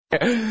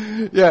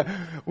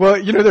Yeah.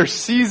 Well, there's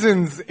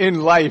seasons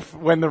in life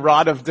when the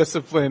rod of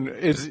discipline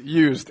is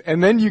used.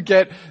 And then you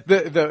get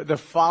the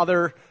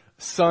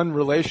father-son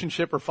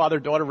relationship or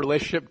father-daughter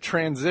relationship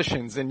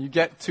transitions, and you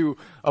get to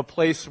a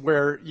place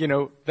where,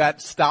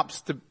 that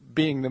stops to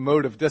being the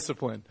mode of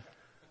discipline.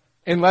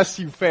 Unless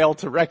you fail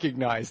to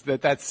recognize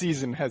that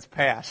season has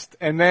passed.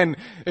 And then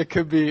it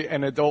could be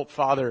an adult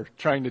father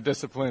trying to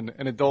discipline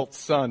an adult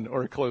son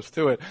or close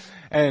to it.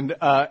 And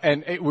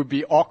it would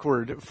be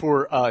awkward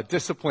for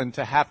discipline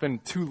to happen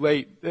too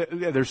late.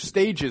 There's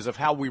stages of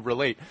how we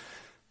relate.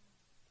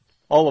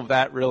 All of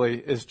that really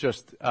is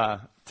just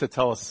to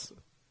tell us.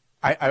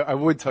 I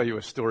would tell you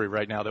a story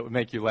right now that would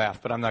make you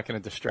laugh, but I'm not going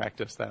to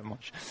distract us that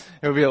much.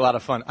 It would be a lot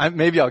of fun.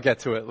 Maybe I'll get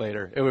to it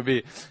later. It would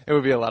be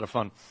a lot of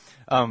fun.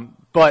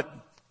 But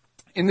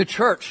in the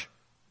church,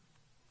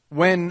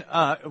 when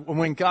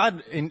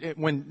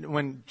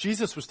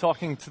Jesus was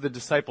talking to the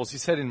disciples, he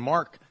said in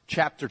Mark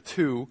chapter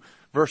 2,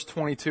 verse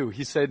 22,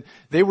 he said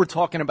they were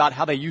talking about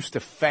how they used to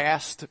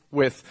fast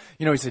with,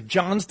 he said,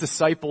 John's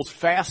disciples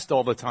fast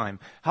all the time.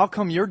 How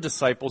come your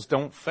disciples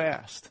don't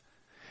fast?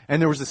 And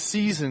there was a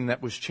season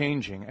that was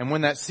changing. And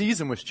when that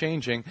season was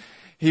changing,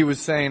 he was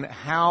saying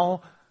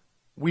how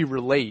we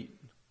relate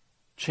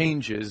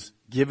changes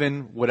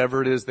given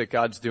whatever it is that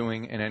God's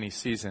doing in any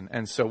season.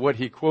 And so what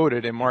he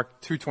quoted in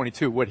Mark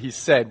 2:22, what he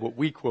said, what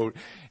we quote,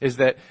 is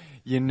that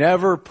you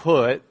never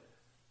put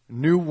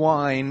new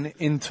wine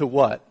into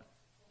what?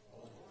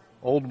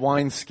 Old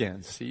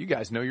wineskins. See, you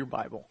guys know your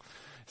Bible.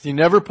 So you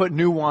never put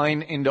new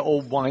wine into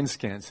old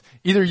wineskins.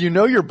 Either you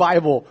know your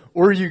Bible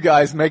or you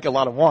guys make a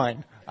lot of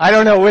wine. I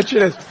don't know which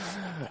it is.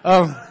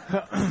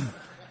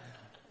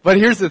 But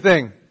here's the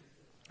thing,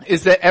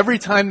 is that every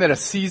time that a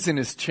season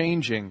is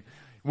changing,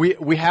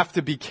 we have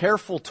to be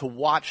careful to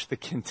watch the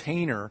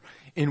container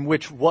in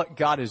which what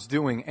God is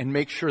doing and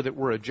make sure that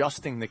we're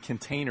adjusting the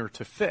container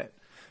to fit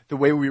the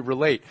way we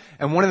relate.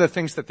 And one of the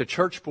things that the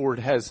church board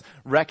has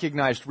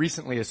recognized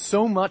recently is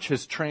so much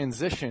has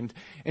transitioned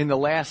in the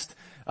last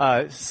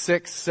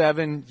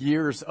 6-7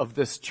 years of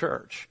this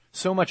church.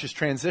 So much has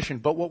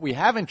transitioned, but what we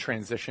haven't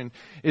transitioned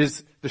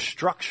is the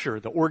structure,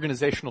 the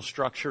organizational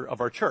structure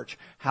of our church,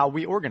 how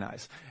we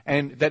organize.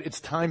 And that it's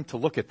time to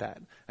look at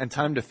that and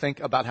time to think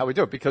about how we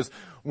do it, because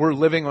we're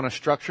living on a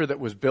structure that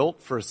was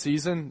built for a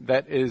season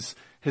that is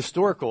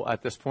historical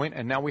at this point,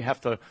 and now we have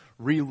to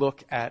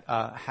relook at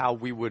how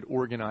we would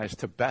organize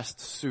to best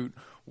suit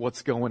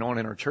what's going on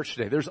in our church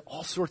today. There's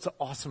all sorts of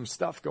awesome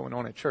stuff going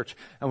on at church,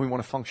 and we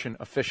want to function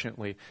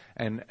efficiently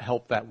and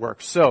help that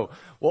work. So,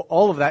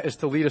 all of that is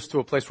to lead us to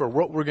a place where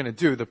what we're going to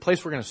do, the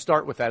place we're going to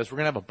start with that is we're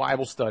going to have a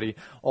Bible study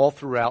all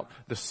throughout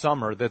the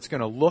summer that's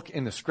going to look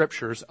in the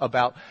scriptures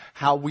about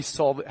how we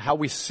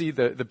see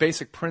the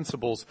basic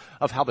principles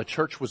of how the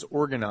church was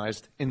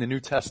organized in the New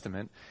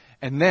Testament.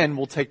 And then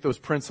we'll take those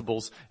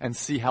principles and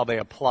see how they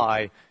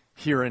apply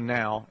here and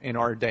now in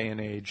our day and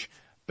age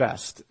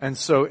best. And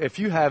so if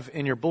you have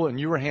in your bulletin,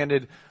 you were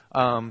handed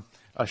a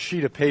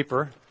sheet of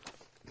paper.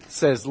 It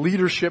says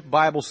Leadership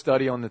Bible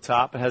Study on the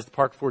top. It has the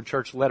Parker Ford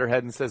Church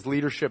letterhead and says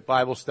Leadership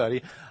Bible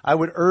Study. I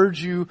would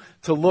urge you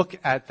to look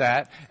at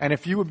that. And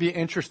if you would be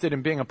interested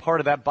in being a part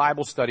of that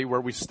Bible study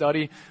where we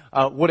study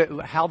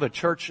how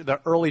the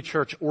early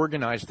church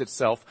organized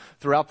itself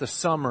throughout the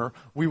summer,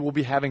 we will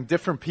be having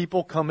different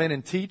people come in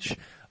and teach,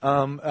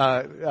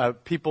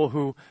 people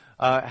who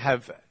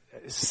have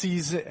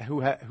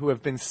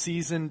been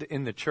seasoned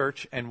in the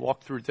church and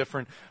walked through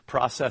different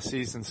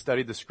processes and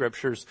studied the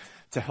scriptures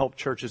to help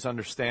churches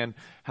understand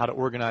how to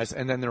organize.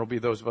 And then there will be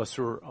those of us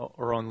who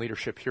are on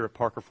leadership here at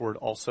Parker Ford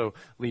also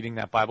leading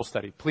that Bible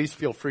study. Please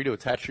feel free to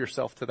attach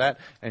yourself to that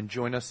and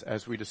join us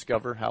as we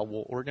discover how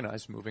we'll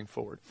organize moving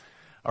forward.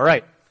 All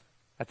right.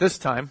 At this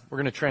time, we're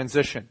going to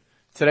transition.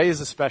 Today is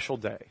a special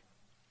day.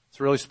 It's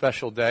a really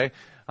special day.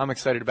 I'm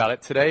excited about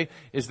it. Today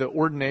is the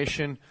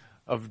ordination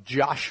of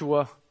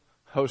Joshua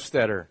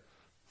Hostetter.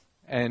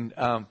 And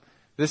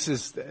this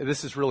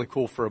is really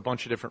cool for a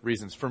bunch of different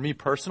reasons. For me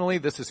personally,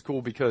 this is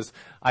cool because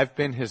I've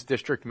been his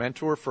district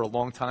mentor for a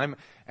long time,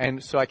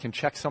 and so I can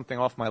check something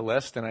off my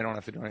list and I don't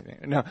have to do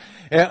anything. No,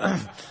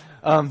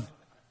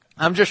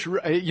 I'm just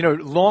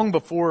long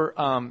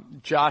before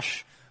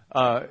Josh.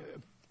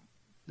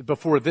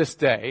 Before this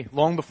day,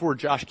 long before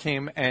Josh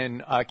came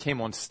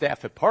on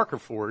staff at Parker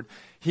Ford,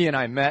 he and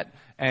I met,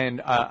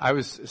 and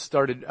I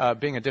started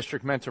being a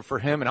district mentor for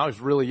him, and I was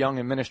really young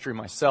in ministry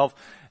myself,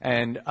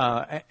 and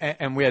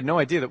we had no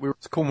idea that we were.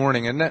 It's a cool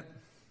morning, isn't it?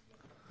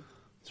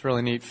 It's a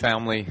really neat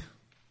family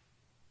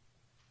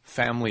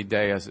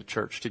day as a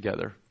church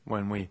together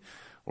when we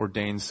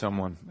ordain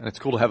someone, and it's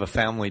cool to have a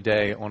family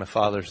day on a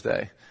Father's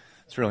Day.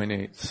 It's really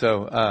neat.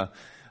 So.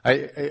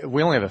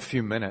 We only have a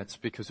few minutes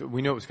because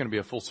we knew it was going to be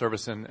a full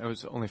service, and it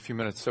was only a few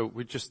minutes. So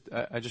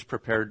I just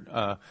prepared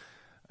a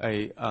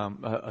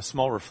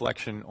small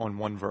reflection on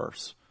one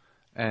verse,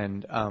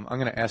 and I'm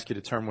going to ask you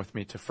to turn with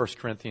me to 1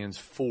 Corinthians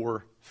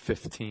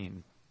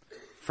 4:15.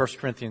 1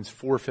 Corinthians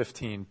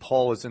 4:15.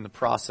 Paul is in the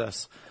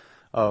process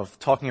of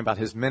talking about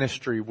his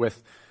ministry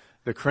with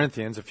the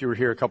Corinthians. If you were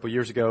here a couple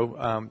years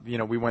ago,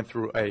 we went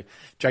through a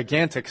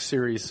gigantic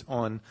series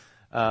on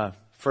 1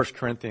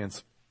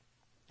 Corinthians.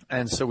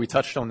 And so we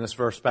touched on this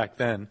verse back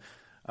then.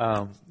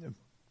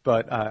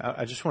 But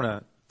I just want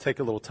to take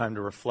a little time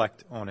to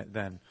reflect on it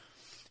then.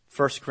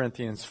 1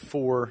 Corinthians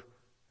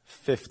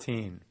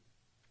 4:15.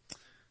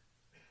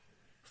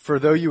 For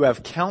though you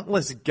have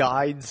countless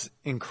guides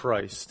in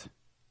Christ,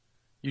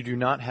 you do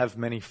not have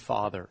many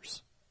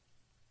fathers.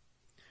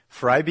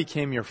 For I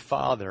became your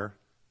father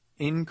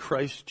in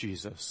Christ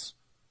Jesus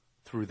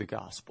through the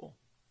gospel.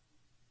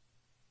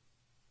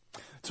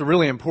 It's a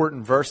really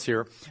important verse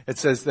here. It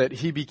says that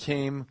he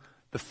became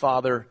the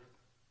father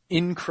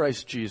in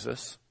Christ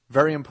Jesus.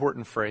 Very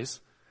important phrase.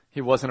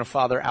 He wasn't a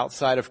father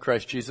outside of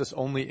Christ Jesus,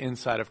 only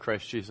inside of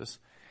Christ Jesus.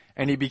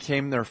 And he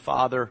became their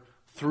father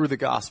through the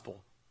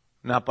gospel.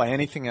 Not by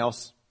anything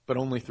else, but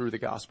only through the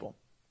gospel.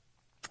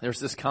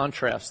 There's this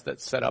contrast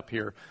that's set up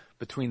here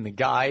between the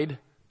guide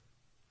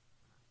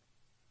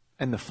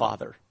and the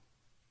father.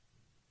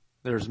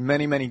 There's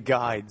many, many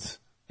guides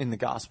in the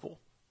gospel.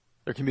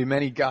 There can be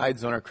many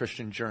guides on our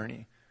Christian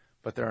journey,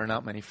 but there are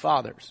not many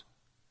fathers.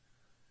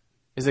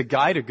 Is a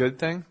guide a good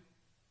thing?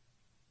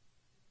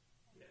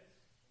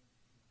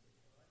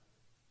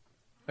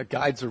 A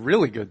guide's a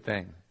really good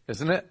thing,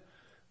 isn't it?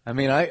 I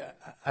mean,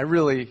 I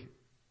really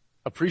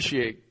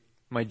appreciate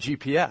my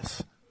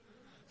GPS,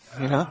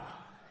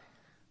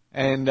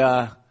 and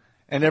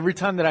every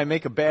time that I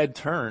make a bad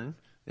turn,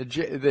 the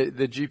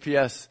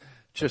GPS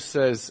just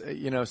says,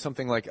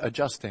 something like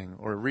adjusting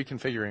or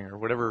reconfiguring or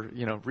whatever,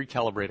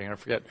 recalibrating, I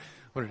forget,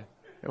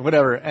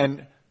 whatever,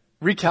 and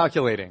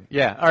recalculating.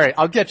 Yeah, all right,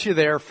 I'll get you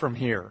there from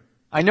here.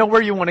 I know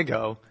where you want to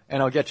go,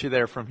 and I'll get you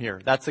there from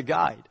here. That's a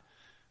guide.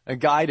 A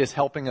guide is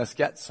helping us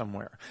get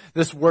somewhere.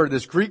 This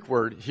Greek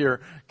word here,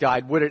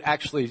 guide, what it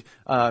actually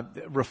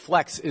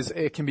reflects is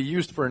it can be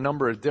used for a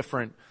number of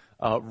different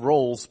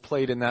roles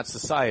played in that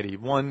society.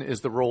 One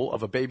is the role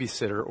of a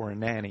babysitter or a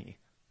nanny.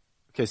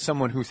 Okay,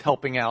 someone who's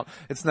helping out.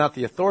 It's not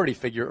the authority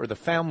figure or the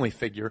family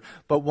figure,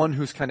 but one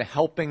who's kind of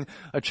helping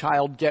a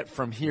child get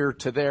from here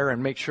to there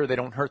and make sure they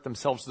don't hurt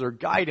themselves. They're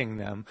guiding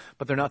them,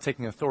 but they're not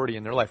taking authority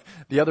in their life.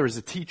 The other is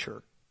a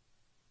teacher.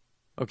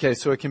 Okay,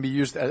 so it can be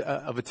used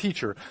of a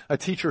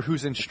teacher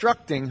who's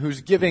instructing,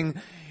 who's giving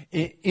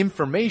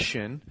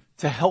information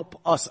to help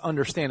us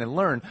understand and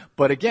learn,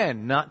 but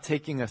again, not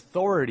taking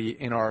authority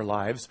in our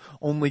lives,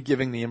 only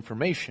giving the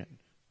information.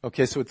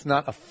 Okay, so it's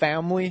not a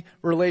family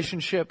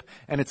relationship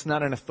and it's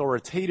not an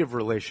authoritative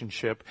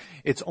relationship.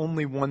 It's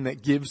only one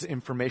that gives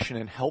information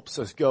and helps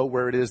us go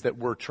where it is that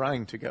we're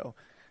trying to go.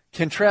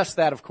 Contrast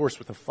that, of course,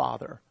 with a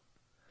father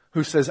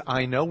who says,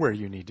 I know where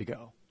you need to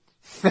go.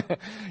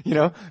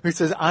 Who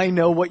says, I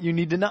know what you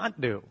need to not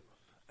do.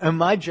 And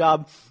my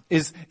job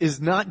is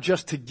not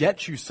just to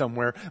get you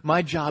somewhere.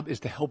 My job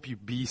is to help you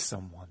be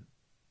someone.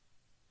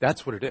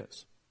 That's what it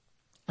is.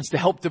 It's to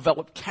help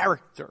develop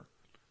character.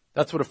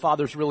 That's what a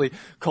father's really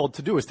called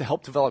to do, is to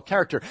help develop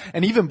character.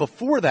 And even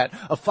before that,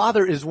 a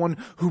father is one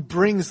who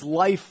brings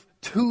life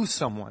to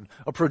someone,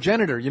 a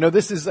progenitor.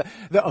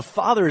 A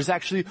father is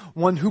actually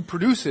one who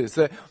produces.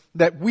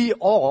 That we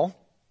all,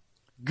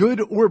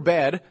 good or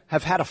bad,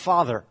 have had a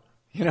father.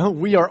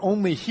 We are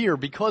only here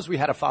because we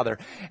had a father.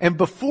 And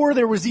before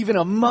there was even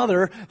a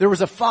mother, there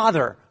was a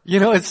father.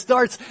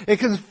 It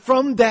comes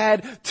from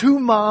dad to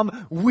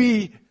mom.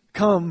 We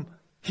come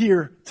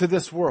here to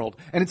this world.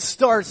 And it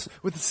starts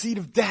with the seed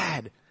of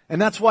dad. And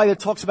that's why it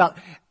talks about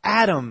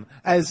Adam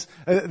as,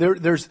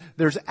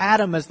 there's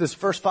Adam as this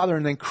first father,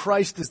 and then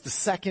Christ is the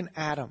second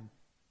Adam.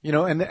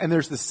 And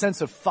there's this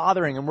sense of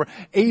fathering, and where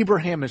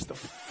Abraham is the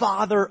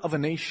father of a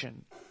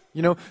nation.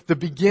 The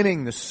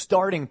beginning, the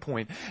starting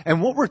point.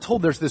 And what we're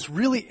told, there's this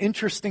really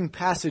interesting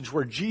passage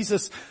where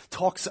Jesus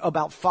talks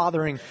about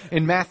fathering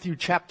in Matthew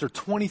chapter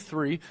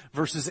 23,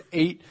 verses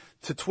 8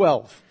 to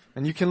 12.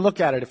 And you can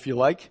look at it if you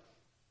like.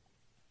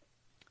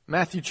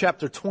 Matthew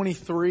chapter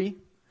 23,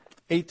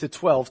 8 to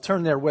 12.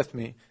 Turn there with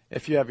me.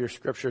 If you have your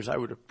scriptures, I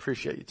would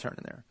appreciate you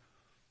turning there.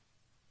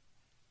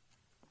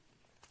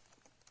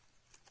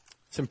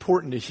 It's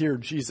important to hear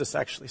Jesus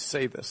actually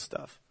say this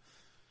stuff.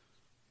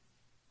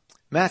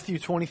 Matthew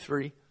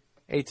 23,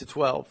 8 to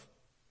 12.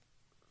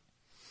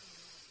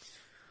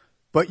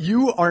 But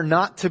you are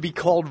not to be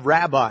called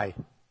rabbi,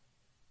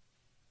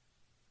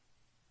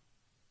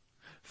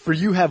 for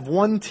you have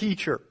one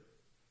teacher.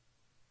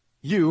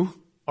 You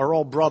are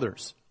all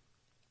brothers.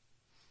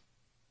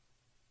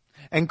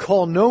 And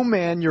call no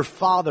man your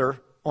father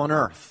on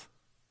earth,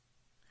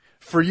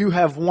 for you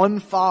have one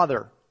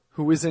Father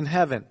who is in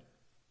heaven.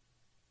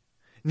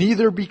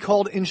 Neither be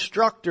called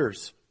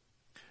instructors,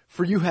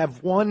 for you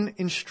have one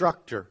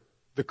instructor,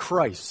 the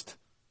Christ.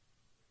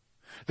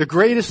 The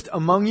greatest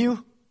among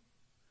you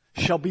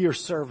shall be your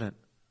servant,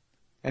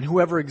 and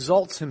whoever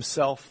exalts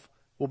himself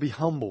will be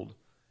humbled,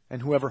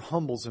 and whoever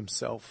humbles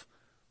himself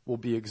will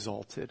be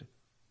exalted.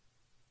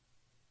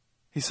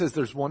 He says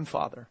there's one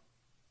Father.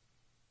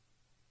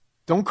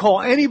 Don't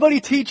call anybody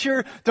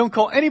teacher, don't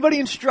call anybody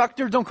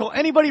instructor, don't call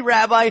anybody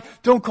rabbi,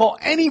 don't call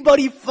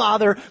anybody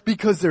father,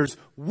 because there's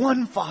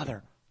one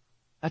Father.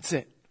 That's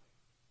it.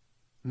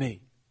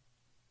 Me.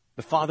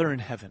 The Father in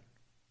heaven.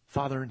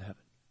 Father in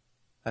heaven.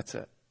 That's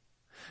it.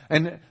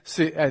 And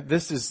see,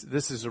 this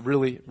is a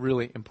really,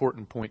 really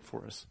important point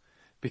for us,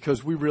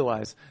 because we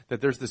realize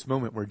that there's this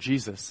moment where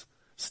Jesus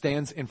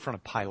stands in front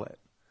of Pilate.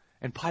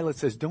 And Pilate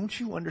says, don't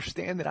you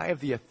understand that I have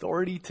the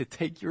authority to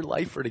take your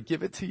life or to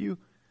give it to you?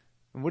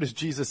 And what does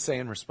Jesus say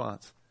in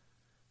response?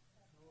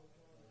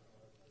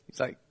 He's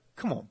like,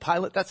 come on,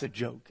 Pilate, that's a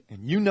joke.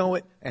 And you know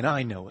it, and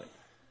I know it.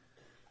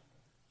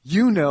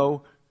 You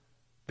know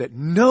that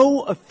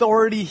no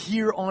authority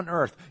here on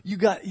earth,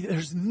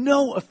 there's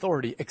no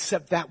authority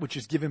except that which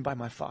is given by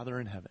my Father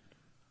in heaven.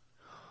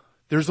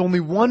 There's only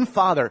one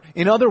Father.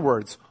 In other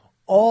words,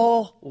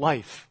 all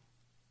life.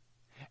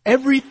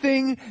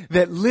 Everything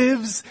that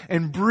lives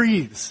and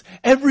breathes,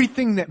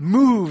 everything that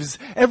moves,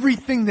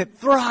 everything that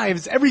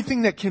thrives,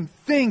 everything that can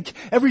think,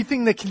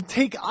 everything that can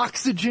take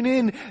oxygen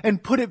in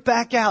and put it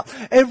back out,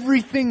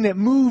 everything that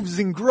moves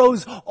and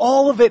grows,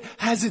 all of it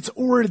has its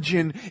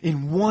origin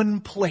in one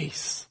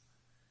place.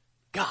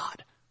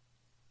 God,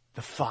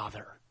 the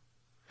Father.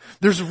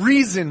 There's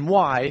reason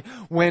why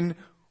when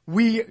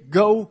we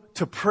go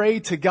to pray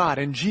to God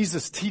and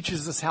Jesus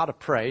teaches us how to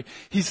pray,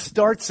 he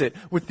starts it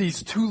with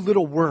these two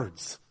little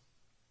words.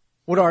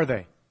 What are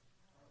they?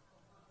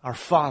 Our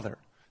Father.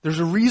 There's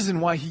a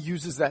reason why he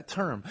uses that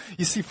term.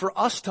 You see, for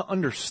us to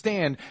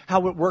understand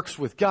how it works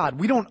with God,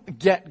 we don't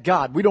get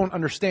God. We don't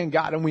understand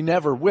God, and we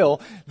never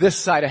will this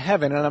side of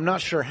heaven. And I'm not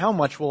sure how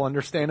much we'll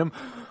understand him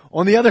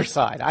on the other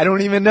side. I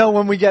don't even know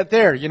when we get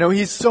there. You know,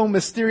 he's so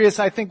mysterious,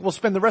 I think we'll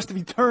spend the rest of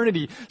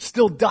eternity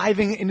still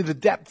diving into the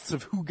depths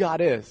of who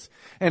God is.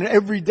 And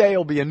every day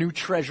will be a new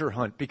treasure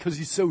hunt because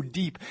he's so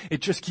deep,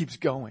 it just keeps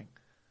going.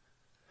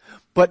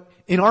 But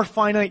in our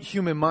finite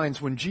human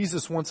minds, when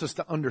Jesus wants us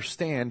to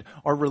understand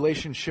our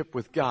relationship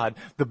with God,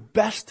 the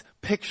best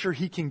picture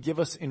he can give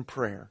us in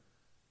prayer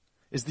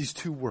is these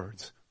two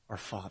words, our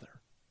Father.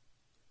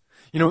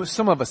 You know,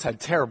 some of us had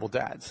terrible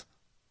dads.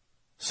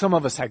 Some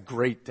of us had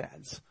great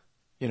dads.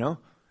 You know,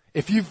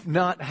 if you've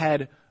not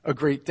had a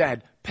great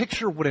dad,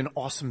 picture what an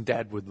awesome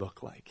dad would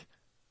look like.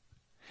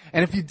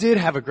 And if you did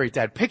have a great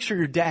dad, picture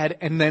your dad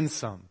and then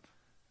some.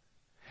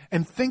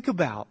 And think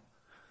about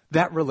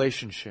that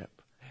relationship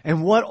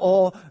and what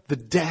all the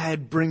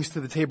dad brings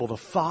to the table, the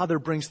Father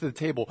brings to the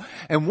table.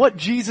 And what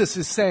Jesus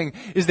is saying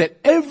is that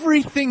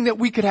everything that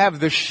we could have,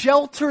 the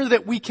shelter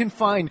that we can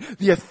find,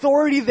 the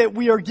authority that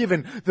we are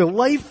given, the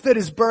life that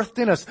is birthed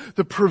in us,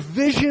 the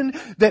provision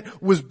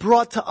that was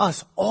brought to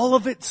us, all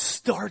of it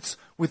starts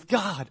with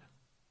God.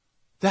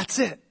 That's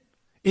it.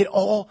 It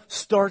all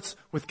starts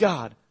with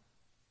God.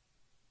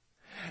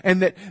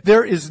 And that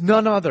there is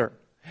none other.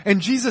 And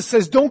Jesus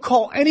says, don't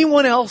call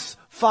anyone else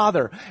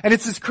Father. And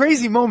it's this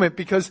crazy moment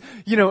because,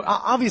 you know,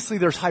 obviously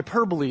there's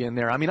hyperbole in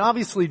there. I mean,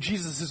 obviously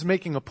Jesus is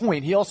making a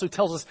point. He also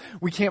tells us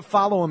we can't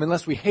follow him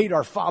unless we hate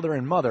our father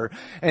and mother.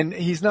 And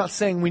he's not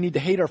saying we need to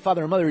hate our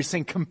father and mother. He's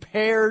saying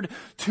compared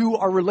to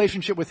our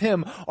relationship with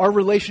him, our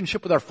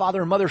relationship with our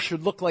father and mother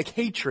should look like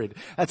hatred.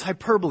 That's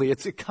hyperbole.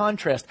 It's a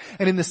contrast.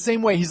 And in the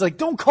same way, he's like,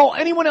 don't call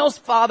anyone else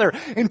Father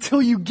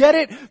until you get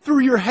it through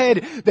your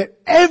head that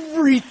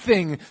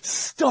everything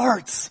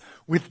starts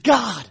with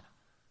God.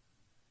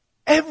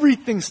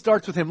 Everything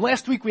starts with him.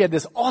 Last week we had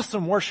this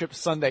awesome worship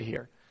Sunday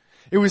here.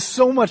 It was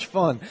so much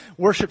fun,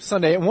 worship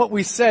Sunday. And what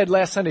we said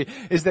last Sunday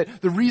is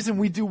that the reason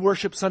we do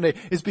worship Sunday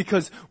is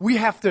because we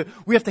have to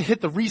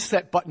hit the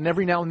reset button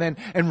every now and then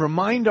and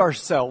remind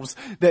ourselves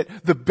that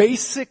the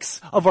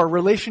basics of our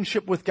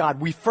relationship with God,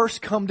 we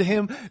first come to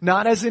him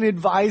not as an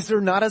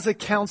advisor, not as a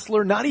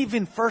counselor, not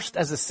even first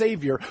as a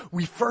savior.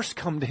 We first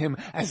come to him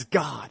as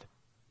God.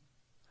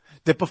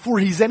 That before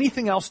he's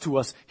anything else to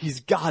us, he's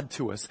God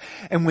to us.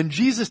 And when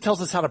Jesus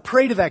tells us how to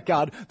pray to that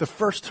God, the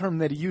first term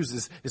that he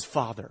uses is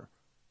Father.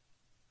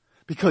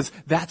 Because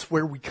that's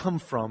where we come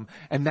from,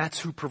 and that's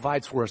who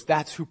provides for us.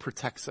 That's who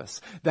protects us.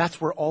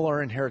 That's where all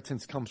our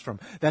inheritance comes from.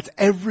 That's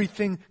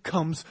everything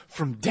comes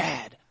from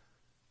Dad.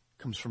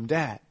 Comes from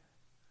Dad.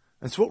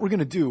 And so what we're going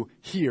to do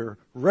here,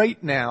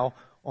 right now,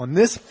 on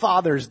this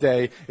Father's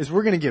Day, is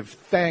we're going to give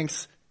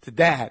thanks to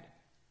Dad.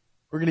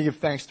 We're going to give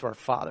thanks to our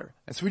Father.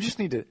 And so we just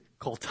need to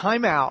call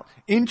time out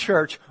in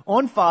church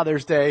on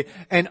Father's Day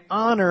and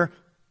honor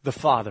the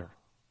Father.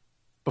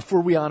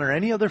 Before we honor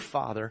any other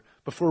father,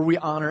 before we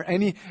honor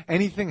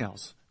anything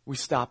else, we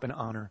stop and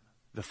honor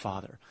the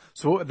Father.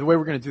 So the way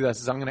we're going to do this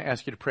is I'm going to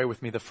ask you to pray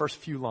with me the first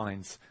few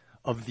lines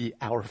of the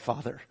Our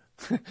Father,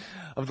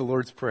 of the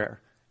Lord's Prayer.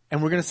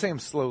 And we're going to say them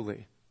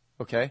slowly,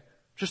 okay?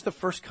 Just the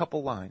first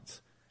couple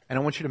lines. And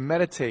I want you to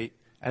meditate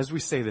as we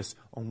say this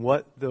on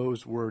what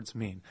those words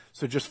mean.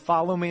 So just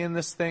follow me in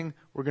this thing.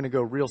 We're going to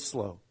go real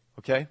slow.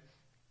 Okay?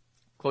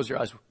 Close your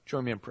eyes.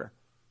 Join me in prayer.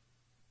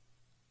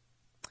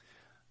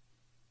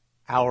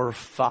 Our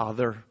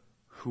Father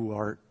who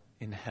art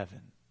in heaven.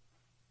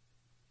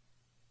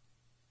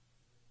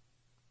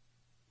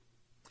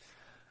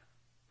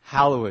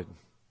 Hallowed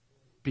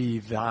be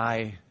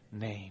thy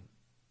name.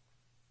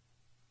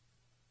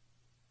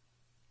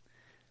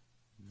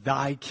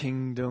 Thy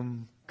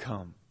kingdom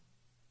come.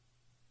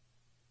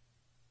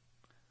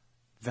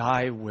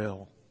 thy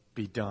will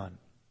be done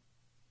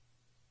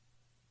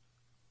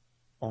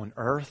on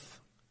earth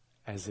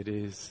as it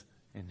is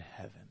in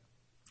heaven.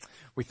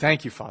 We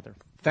thank you, Father.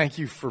 Thank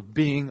you for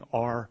being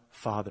our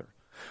Father.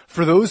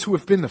 For those who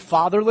have been the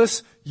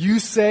fatherless, you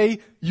say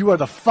you are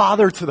the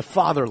father to the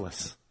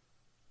fatherless.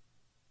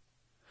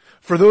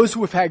 For those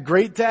who have had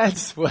great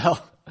dads,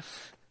 well,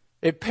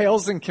 it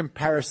pales in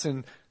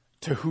comparison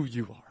to who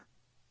you are.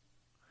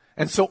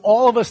 And so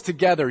all of us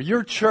together,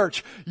 your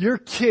church, your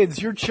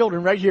kids, your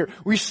children right here,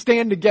 we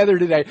stand together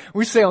today.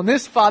 We say on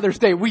this Father's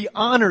Day, we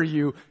honor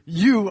you.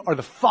 You are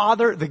the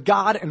Father, the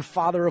God and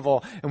Father of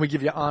all. And we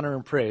give you honor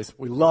and praise.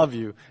 We love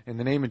you in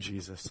the name of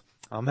Jesus.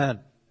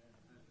 Amen.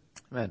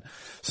 Amen.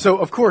 So,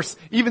 of course,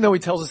 even though he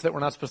tells us that we're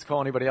not supposed to call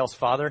anybody else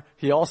Father,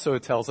 he also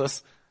tells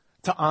us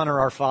to honor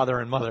our father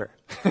and mother.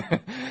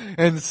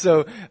 And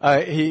so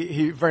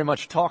he very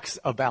much talks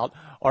about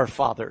our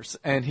fathers.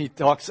 And he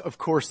talks, of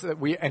course, that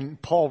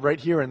and Paul right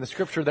here in the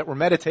scripture that we're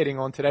meditating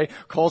on today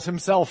calls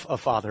himself a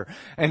father.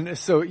 And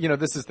so,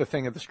 this is the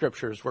thing of the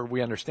scriptures where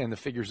we understand the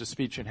figures of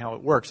speech and how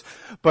it works.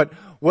 But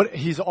what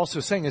he's also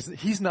saying is that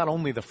he's not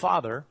only the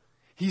father,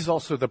 he's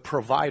also the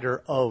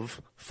provider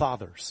of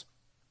fathers.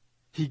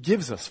 He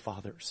gives us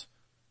fathers,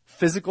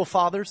 physical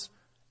fathers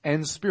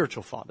and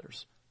spiritual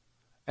fathers.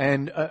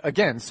 And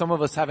again, some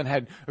of us haven't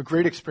had a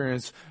great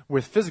experience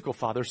with physical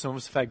fathers. Some of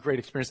us have had great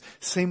experience.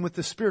 Same with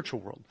the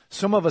spiritual world.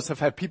 Some of us have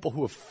had people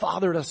who have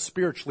fathered us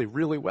spiritually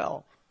really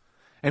well.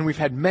 And we've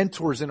had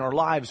mentors in our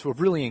lives who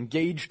have really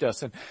engaged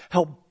us and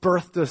helped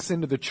birth us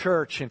into the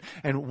church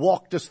and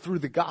walked us through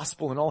the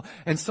gospel and all.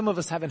 And some of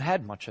us haven't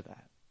had much of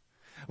that.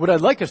 What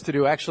I'd like us to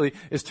do actually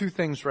is two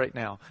things right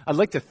now. I'd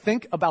like to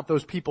think about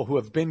those people who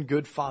have been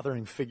good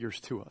fathering figures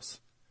to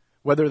us,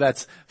 whether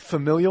that's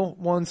familial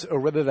ones or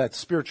whether that's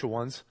spiritual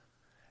ones.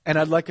 And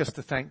I'd like us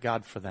to thank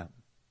God for them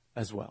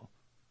as well.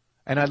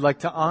 And I'd like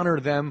to honor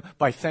them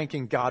by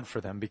thanking God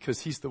for them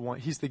because he's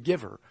the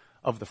giver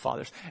of the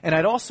fathers. And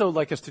I'd also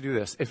like us to do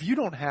this. If you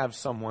don't have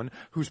someone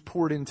who's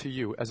poured into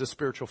you as a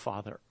spiritual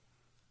father,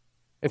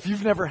 if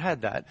you've never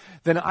had that,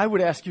 then I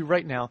would ask you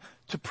right now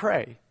to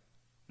pray.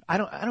 I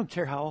don't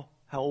care how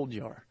old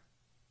you are,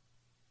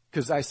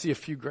 because I see a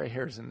few gray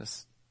hairs in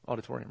this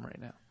auditorium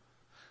right now.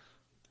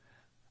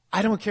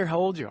 I don't care how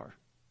old you are.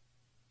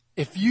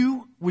 If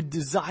you would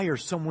desire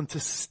someone to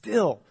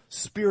still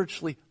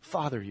spiritually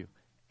father you,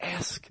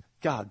 ask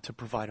God to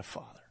provide a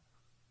father.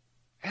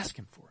 Ask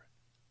him for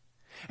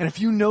it. And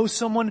if you know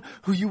someone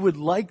who you would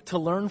like to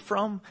learn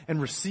from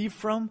and receive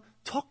from,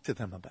 talk to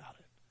them about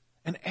it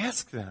and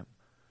ask them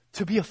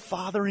to be a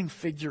fathering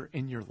figure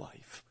in your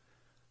life,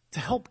 to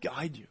help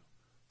guide you,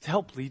 to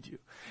help lead you.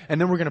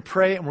 And then we're going to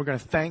pray and we're going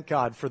to thank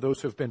God for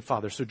those who have been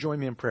fathers. So join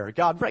me in prayer.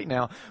 God, right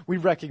now, we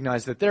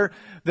recognize that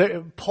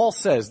Paul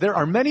says there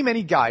are many,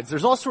 many guides.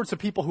 There's all sorts of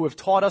people who have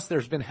taught us.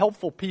 There's been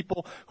helpful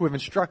people who have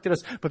instructed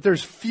us. But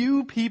there's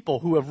few people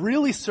who have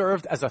really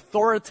served as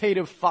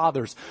authoritative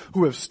fathers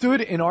who have stood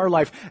in our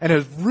life and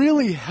have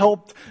really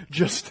helped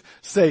just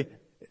say,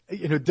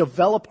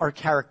 develop our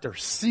character,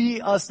 see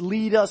us,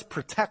 lead us,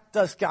 protect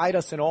us, guide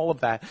us, and all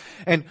of that.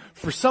 And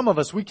for some of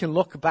us, we can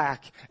look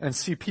back and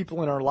see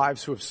people in our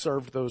lives who have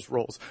served those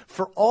roles.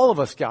 For all of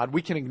us, God,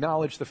 we can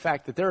acknowledge the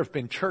fact that there have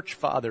been church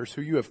fathers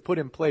who you have put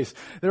in place.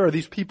 There are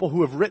these people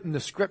who have written the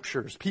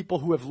scriptures, people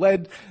who have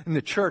led in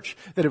the church,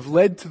 that have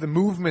led to the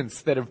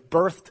movements that have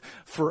birthed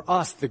for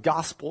us the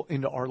gospel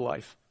into our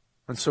life.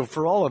 And so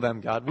for all of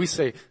them, God, we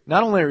say,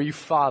 not only are you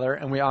Father,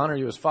 and we honor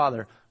you as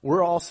Father,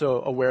 we're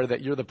also aware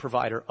that you're the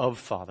provider of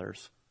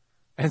fathers.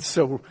 And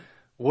so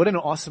what an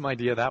awesome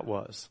idea that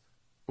was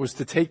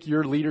to take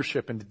your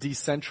leadership and to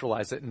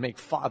decentralize it and make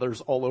fathers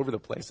all over the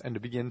place and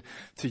to begin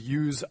to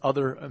use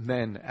other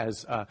men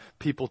as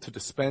people to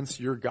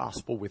dispense your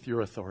gospel with your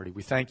authority.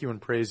 We thank you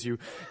and praise you,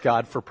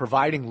 God, for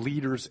providing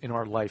leaders in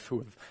our life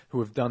who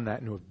have done that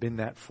and who have been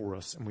that for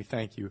us. And we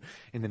thank you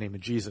in the name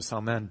of Jesus.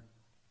 Amen.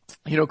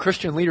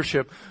 Christian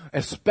leadership,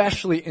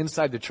 especially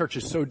inside the church,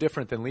 is so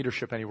different than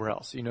leadership anywhere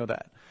else. You know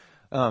that.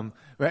 And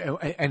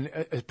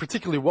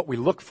particularly what we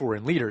look for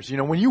in leaders.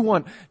 When you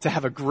want to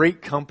have a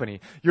great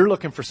company, you're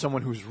looking for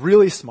someone who's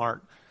really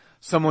smart,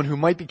 someone who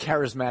might be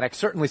charismatic,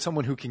 certainly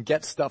someone who can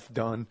get stuff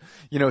done,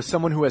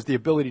 someone who has the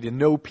ability to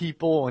know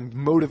people and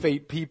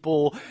motivate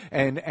people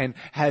and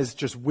has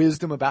just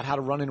wisdom about how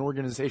to run an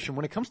organization.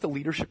 When it comes to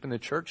leadership in the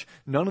church,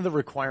 none of the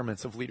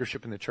requirements of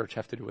leadership in the church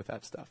have to do with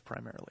that stuff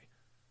primarily.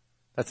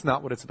 That's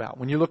not what it's about.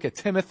 When you look at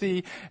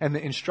Timothy and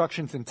the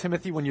instructions in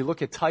Timothy, when you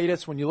look at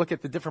Titus, when you look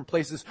at the different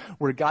places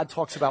where God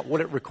talks about what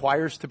it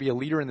requires to be a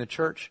leader in the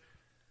church,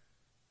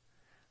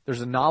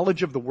 there's a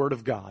knowledge of the Word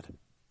of God.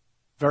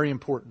 Very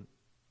important.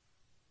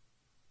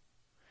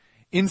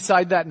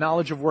 Inside that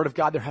knowledge of Word of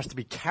God, there has to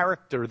be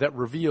character that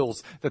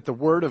reveals that the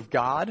Word of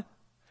God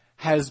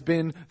has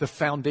been the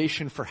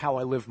foundation for how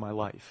I live my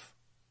life.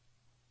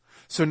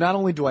 So not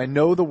only do I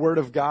know the Word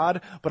of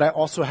God, but I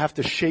also have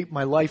to shape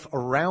my life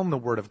around the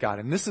Word of God.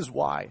 And this is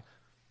why.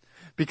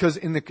 Because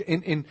in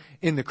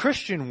the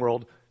Christian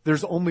world,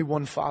 there's only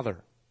one Father.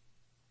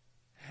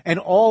 And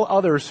all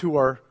others who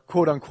are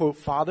quote unquote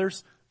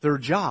fathers, their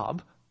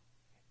job,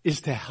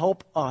 is to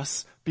help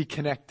us be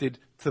connected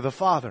to the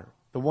Father,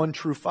 the one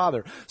true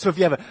Father. So if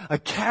you have a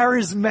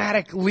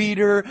charismatic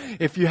leader,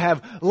 if you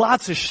have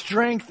lots of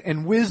strength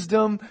and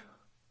wisdom,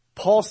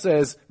 Paul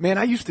says, man,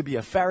 I used to be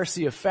a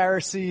Pharisee of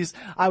Pharisees.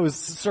 I was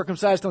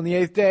circumcised on the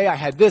 8th day. I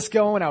had this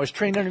going. I was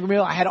trained under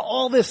Gamaliel. I had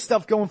all this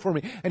stuff going for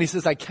me. And he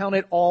says, I count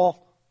it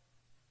all.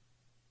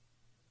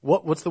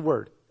 What's the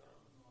word?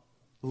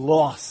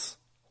 Loss.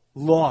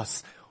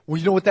 Loss. Well,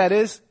 you know what that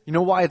is? You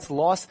know why it's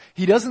loss?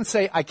 He doesn't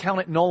say, I count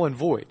it null and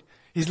void.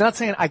 He's not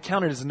saying I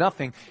count it as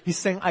nothing. He's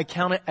saying I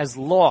count it as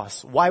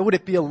loss. Why would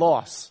it be a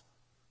loss?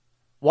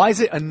 Why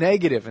is it a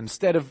negative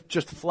instead of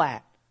just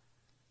flat?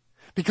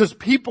 Because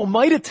people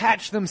might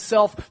attach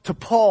themselves to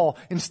Paul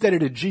instead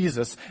of to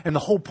Jesus. And the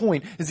whole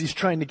point is he's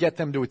trying to get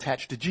them to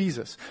attach to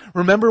Jesus.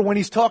 Remember when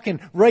he's talking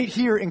right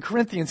here in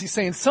Corinthians, he's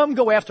saying some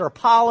go after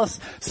Apollos,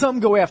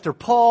 some go after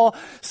Paul,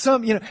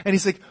 and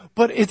he's like,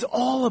 but it's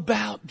all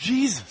about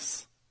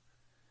Jesus.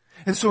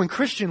 And so in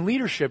Christian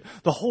leadership,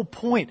 the whole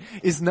point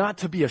is not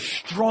to be a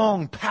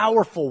strong,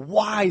 powerful,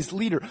 wise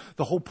leader.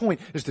 The whole point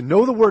is to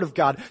know the Word of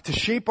God, to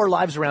shape our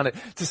lives around it,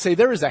 to say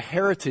there is a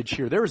heritage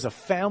here, there is a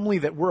family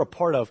that we're a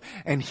part of,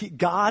 and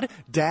God,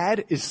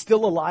 Dad, is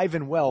still alive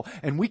and well,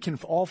 and we can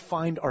all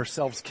find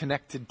ourselves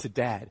connected to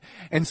Dad.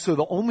 And so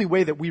the only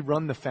way that we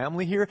run the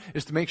family here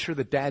is to make sure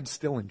that Dad's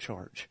still in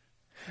charge.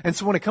 And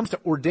so when it comes to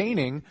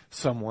ordaining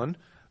someone,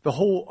 the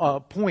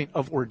whole point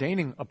of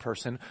ordaining a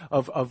person,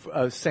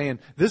 of saying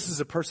this is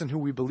a person who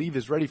we believe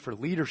is ready for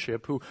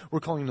leadership, who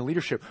we're calling to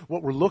leadership,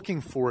 what we're looking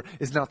for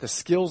is not the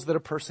skills that a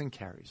person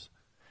carries,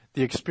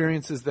 the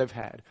experiences they've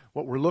had.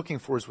 What we're looking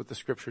for is what the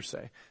Scriptures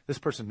say. This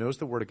person knows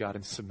the Word of God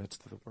and submits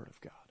to the Word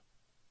of God.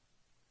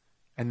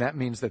 And that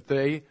means that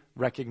they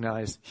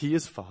recognize He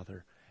is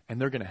Father, and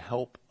they're going to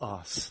help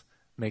us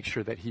make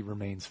sure that He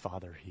remains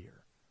Father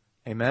here.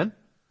 Amen?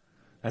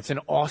 That's an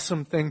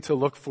awesome thing to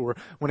look for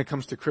when it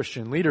comes to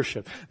Christian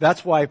leadership.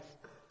 That's why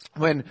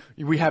when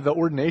we have the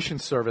ordination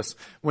service,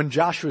 when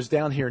Josh was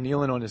down here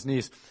kneeling on his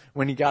knees,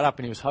 when he got up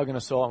and he was hugging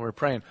us all and we were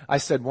praying, I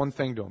said one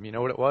thing to him. You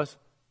know what it was?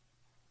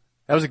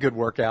 That was a good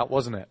workout,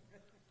 wasn't it?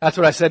 That's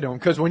what I said to him.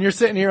 Because when you're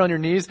sitting here on your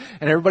knees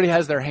and everybody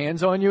has their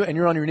hands on you and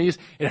you're on your knees,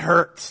 it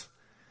hurts.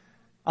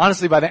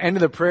 Honestly, by the end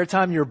of the prayer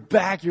time, your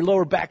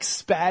lower back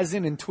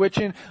spazzing and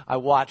twitching. I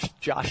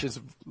watched Josh's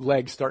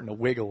legs starting to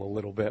wiggle a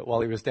little bit while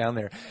he was down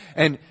there.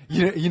 And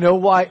you know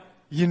why?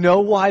 You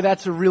know why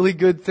that's a really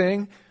good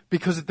thing?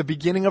 Because at the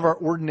beginning of our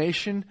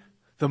ordination,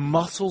 the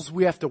muscles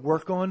we have to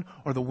work on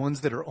are the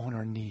ones that are on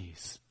our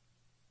knees.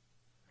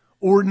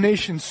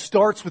 Ordination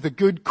starts with a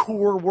good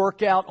core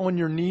workout on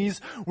your knees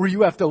where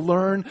you have to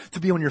learn to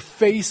be on your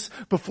face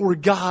before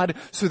God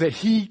so that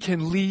He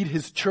can lead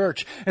His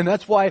church. And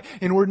that's why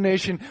in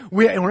ordination,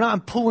 we're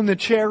not pulling the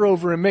chair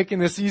over and making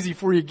this easy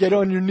for you. Get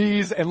on your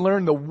knees and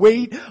learn the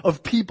weight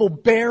of people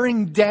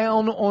bearing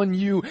down on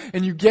you.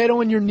 And you get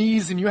on your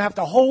knees and you have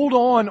to hold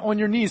on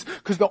your knees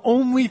because the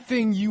only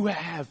thing you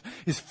have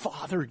is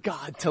Father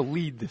God to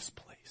lead this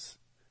place.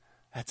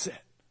 That's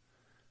it.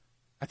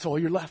 That's all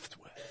you're left with.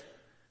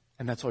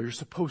 And that's all you're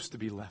supposed to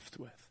be left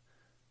with.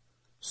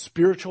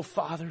 Spiritual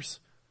fathers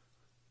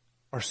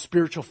are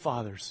spiritual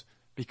fathers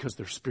because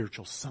they're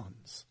spiritual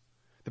sons.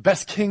 The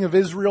best king of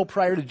Israel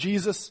prior to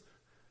Jesus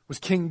was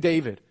King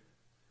David.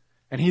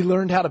 And he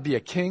learned how to be a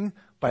king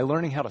by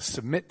learning how to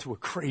submit to a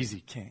crazy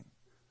king.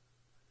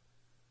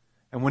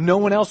 And when no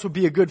one else would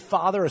be a good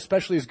father,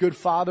 especially his good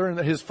father and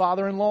his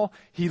father-in-law,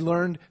 he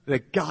learned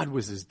that God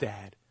was his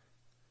dad.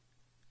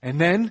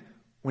 And then,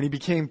 when he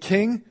became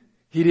king,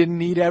 he didn't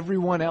need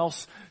everyone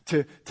else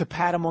to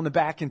pat him on the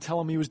back and tell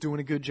him he was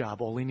doing a good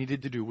job. All he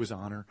needed to do was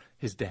honor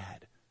his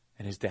dad,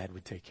 and his dad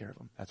would take care of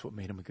him. That's what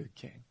made him a good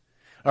king.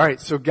 All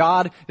right, so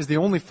God is the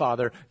only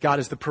Father. God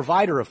is the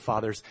provider of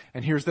fathers.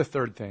 And here's the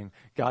third thing.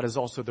 God is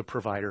also the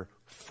provider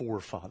for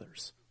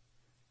fathers.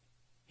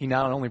 He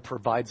not only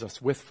provides us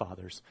with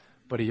fathers,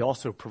 but He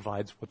also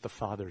provides what the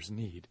fathers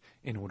need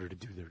in order to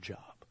do their job.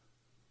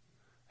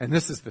 And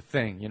this is the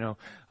thing,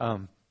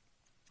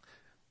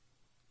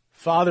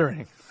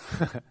 fathering.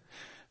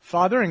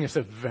 Fathering is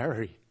a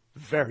very,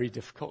 very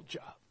difficult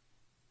job.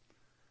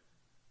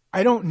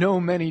 I don't know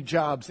many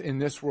jobs in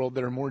this world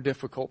that are more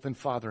difficult than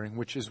fathering,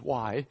 which is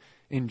why,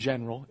 in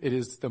general, it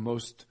is the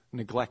most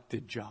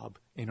neglected job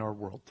in our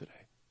world today.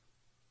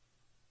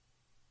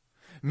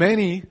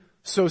 Many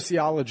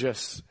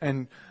sociologists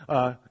and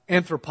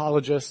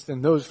anthropologists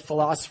and those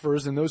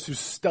philosophers and those who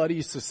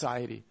study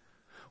society,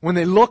 when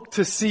they look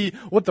to see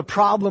what the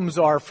problems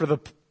are for the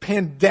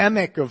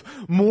pandemic of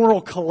moral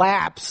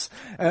collapse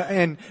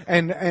and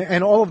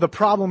all of the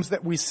problems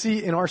that we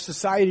see in our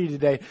society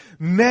today,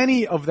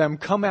 many of them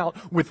come out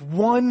with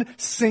one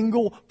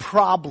single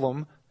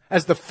problem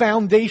as the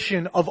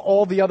foundation of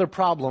all the other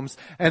problems,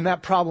 and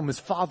that problem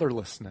is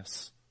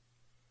fatherlessness.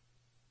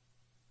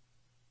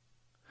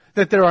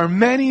 That there are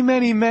many,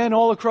 many men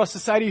all across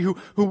society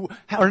who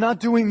are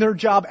not doing their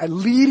job at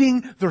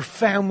leading their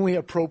family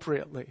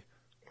appropriately.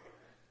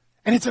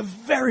 And it's a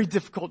very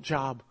difficult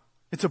job.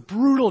 It's a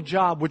brutal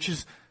job,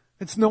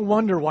 it's no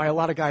wonder why a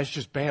lot of guys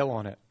just bail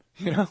on it,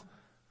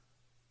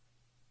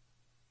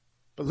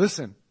 But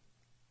listen,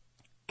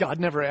 God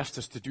never asked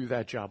us to do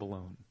that job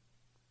alone.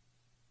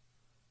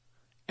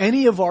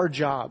 Any of our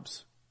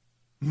jobs,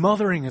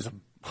 mothering is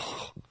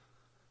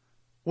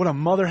what a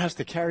mother has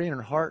to carry in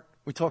her heart.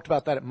 We talked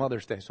about that at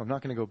Mother's Day, so I'm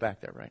not going to go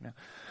back there right now.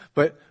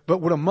 But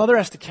what a mother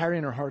has to carry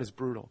in her heart is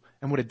brutal.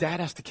 And what a dad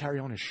has to carry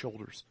on his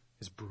shoulders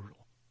is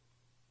brutal.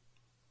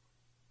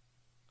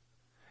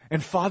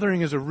 And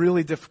fathering is a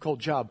really difficult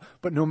job.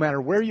 But no matter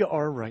where you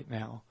are right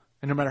now,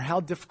 and no matter how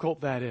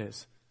difficult that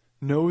is,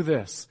 know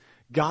this.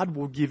 God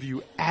will give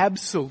you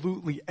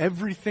absolutely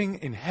everything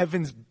in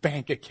heaven's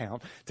bank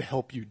account to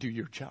help you do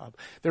your job.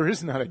 There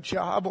is not a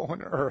job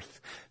on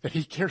earth that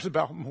he cares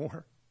about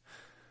more.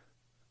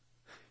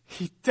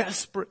 He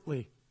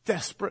desperately,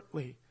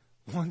 desperately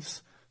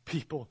wants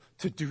people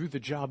to do the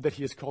job that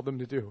he has called them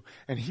to do.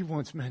 And he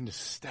wants men to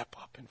step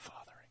up in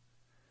fathering.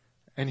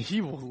 And he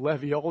will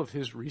levy all of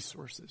his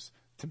resources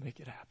to make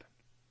it happen.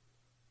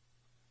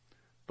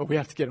 But we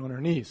have to get on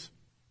our knees.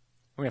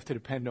 We have to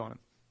depend on him.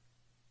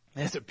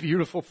 And it's a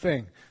beautiful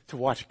thing to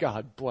watch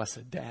God bless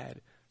a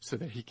dad so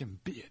that he can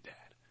be a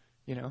dad,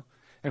 you know?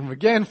 And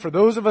again, for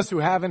those of us who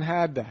haven't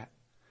had that,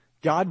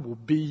 God will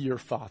be your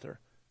father.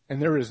 And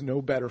there is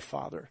no better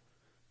father.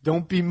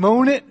 Don't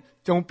bemoan it.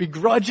 Don't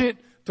begrudge it.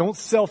 Don't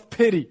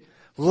self-pity.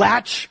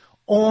 Latch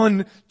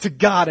on to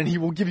God and he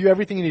will give you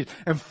everything you need.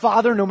 And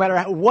Father, no matter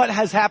what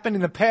has happened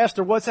in the past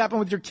or what's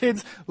happened with your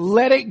kids,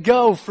 let it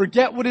go.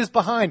 Forget what is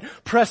behind.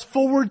 Press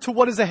forward to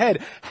what is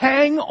ahead.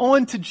 Hang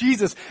on to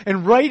Jesus.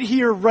 And right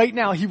here, right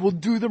now, he will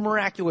do the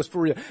miraculous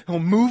for you. He'll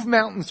move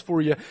mountains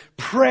for you.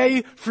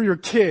 Pray for your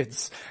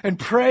kids and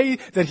pray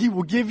that he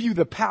will give you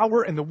the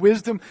power and the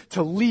wisdom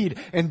to lead.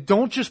 And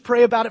don't just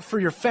pray about it for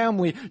your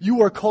family.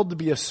 You are called to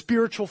be a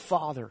spiritual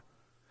father.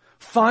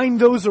 Find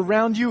those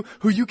around you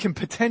who you can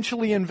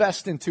potentially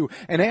invest into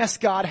and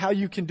ask God how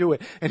you can do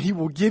it. And he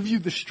will give you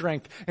the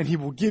strength and he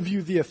will give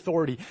you the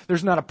authority.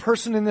 There's not a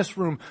person in this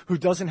room who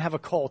doesn't have a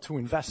call to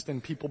invest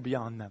in people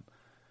beyond them.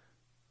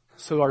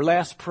 So our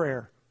last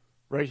prayer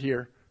right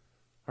here,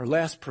 our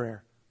last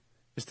prayer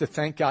is to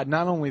thank God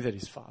not only that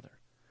he's Father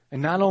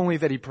and not only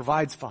that he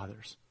provides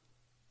fathers,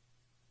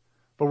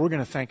 but we're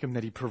going to thank him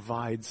that he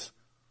provides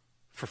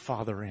for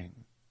fathering.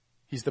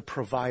 He's the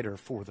provider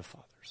for the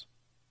fathers.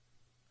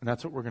 And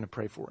that's what we're going to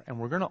pray for. And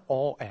we're going to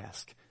all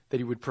ask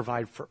that he would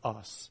provide for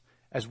us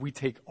as we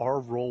take our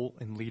role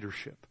in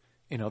leadership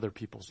in other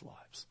people's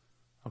lives.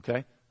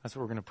 Okay? That's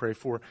what we're going to pray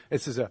for.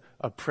 This is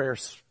a prayer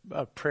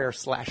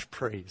 /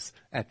 praise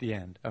at the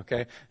end.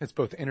 Okay? It's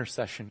both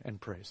intercession and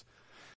praise.